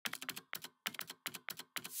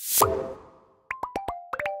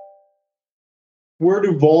where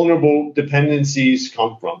do vulnerable dependencies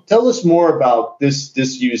come from? Tell us more about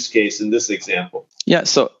this use case in this example. Yeah,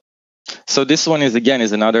 so this one is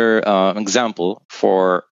another example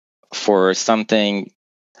for something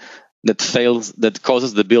that fails, that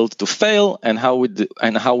causes the build to fail, and how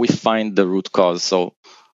we find the root cause. So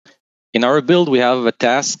in our build, we have a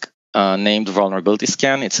task named vulnerability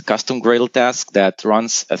scan. It's a custom Gradle task that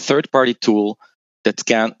runs a third-party tool that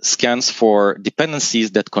scans for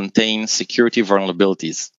dependencies that contain security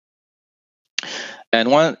vulnerabilities.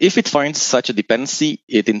 And if it finds such a dependency,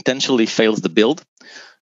 it intentionally fails the build,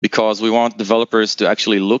 because we want developers to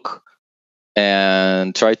actually look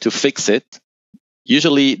and try to fix it.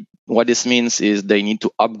 Usually, what this means is they need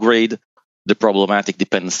to upgrade the problematic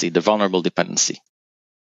dependency, the vulnerable dependency.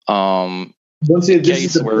 You're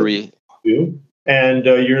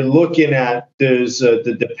looking at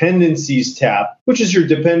the dependencies tab, which is your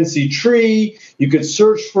dependency tree. You could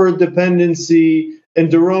search for a dependency.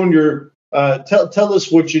 And Doron, tell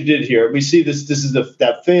us what you did here. We see this. This is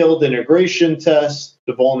that failed integration test,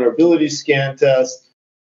 the vulnerability scan test.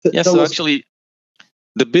 Actually,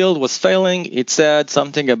 the build was failing. It said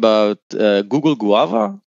something about Google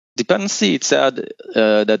Guava dependency. It said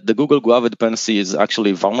that the Google Guava dependency is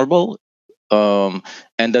actually vulnerable, and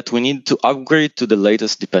that we need to upgrade to the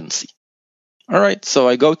latest dependency. All right, so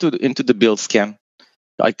I go into the build scan.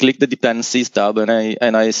 I click the dependencies tab,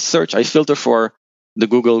 and I search. I filter for the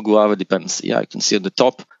Google Guava dependency. Yeah, I can see at the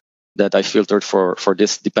top that I filtered for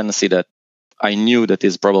this dependency that I knew that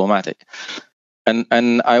is problematic.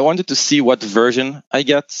 And I wanted to see what version I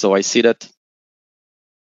get. So I see that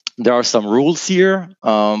there are some rules here,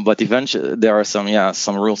 but eventually there are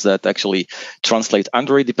some rules that actually translate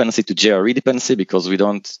Android dependency to JRE dependency, because we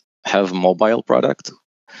don't have mobile product.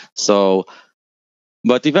 So,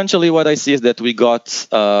 but eventually what I see is that we got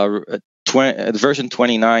version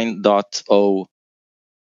 29.0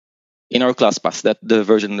 in our class path.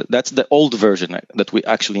 That's the old version that we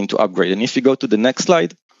actually need to upgrade. And if you go to the next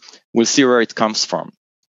slide, we'll see where it comes from.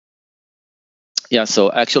 Yeah,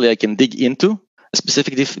 so actually I can dig into a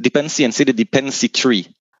specific dependency and see the dependency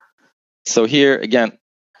tree. So here, again,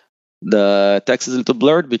 the text is a little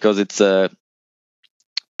blurred because it's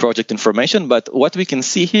project information, but what we can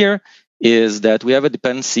see here is that we have a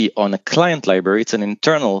dependency on a client library. It's an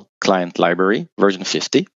internal client library, version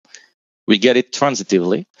 50. We get it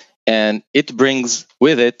transitively, and it brings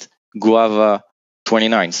with it Guava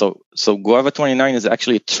 29. So Guava 29 is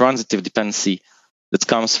actually a transitive dependency that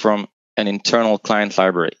comes from an internal client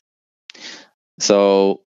library.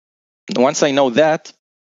 So once I know that,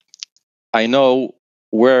 I know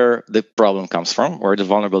where the problem comes from, where the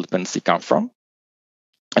vulnerable dependency comes from.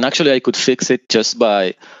 And actually, I could fix it just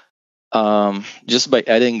by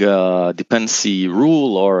adding a dependency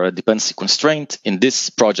rule or a dependency constraint in this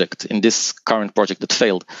project, in this current project that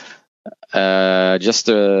failed. Just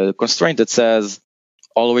a constraint that says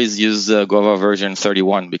always use Guava version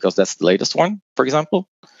 31 because that's the latest one, for example.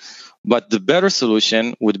 But the better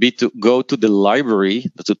solution would be to go to the library,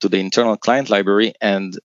 to the internal client library,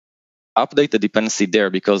 and update the dependency there,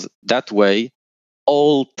 because that way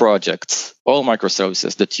all projects, all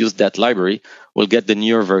microservices that use that library will get the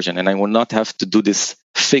newer version, and I will not have to do this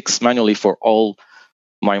fix manually for all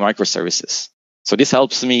my microservices. So this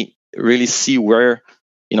helps me really see where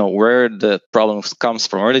the problem comes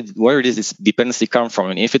from, where does this dependency come from,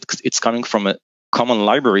 and if it's coming from a common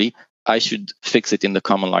library, I should fix it in the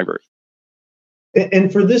common library.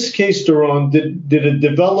 And for this case, Doron, did a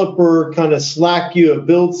developer kind of slack you a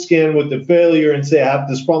build scan with the failure and say, I have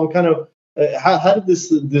this problem? Kind of, how did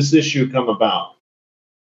this issue come about?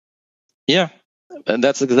 Yeah, and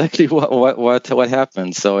that's exactly what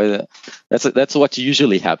happened. So that's what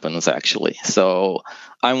usually happens, actually. So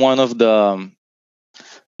I'm one of the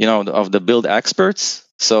of the build experts.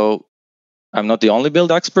 So I'm not the only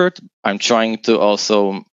build expert. I'm trying to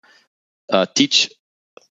also teach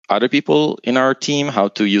other people in our team how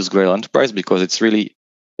to use Gradle Enterprise, because it's really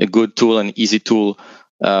a good tool and easy tool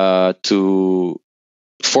for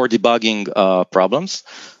debugging problems.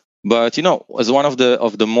 But as one of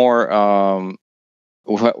the more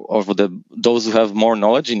those who have more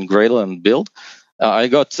knowledge in Gradle and build, I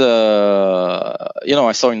got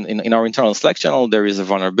I saw in our internal Slack channel there is a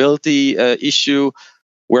vulnerability issue.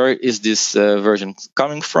 Where is this version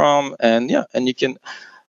coming from? And you can.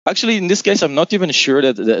 Actually, in this case, I'm not even sure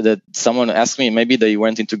that someone asked me. Maybe they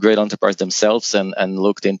went into Gradle Enterprise themselves and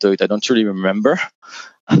looked into it. I don't really remember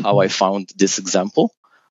how I found this example.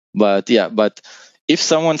 But if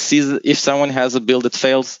someone has a build that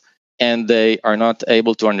fails and they are not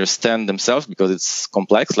able to understand themselves because it's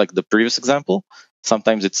complex, like the previous example,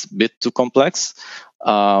 sometimes it's a bit too complex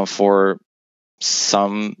for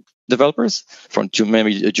some developers, to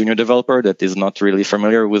maybe a junior developer that is not really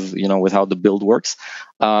familiar with with how the build works,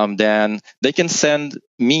 then they can send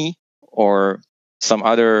me or some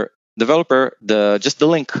other developer just the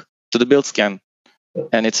link to the build scan,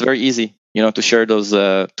 and it's very easy to share those,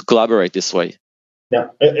 to collaborate this way. Yeah,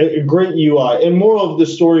 a great UI. And moral of the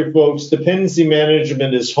story, folks, dependency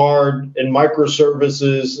management is hard. In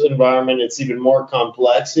microservices environment, it's even more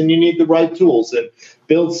complex, and you need the right tools. And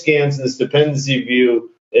build scans, this dependency view,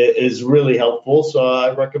 is really helpful. So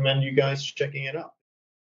I recommend you guys checking it out.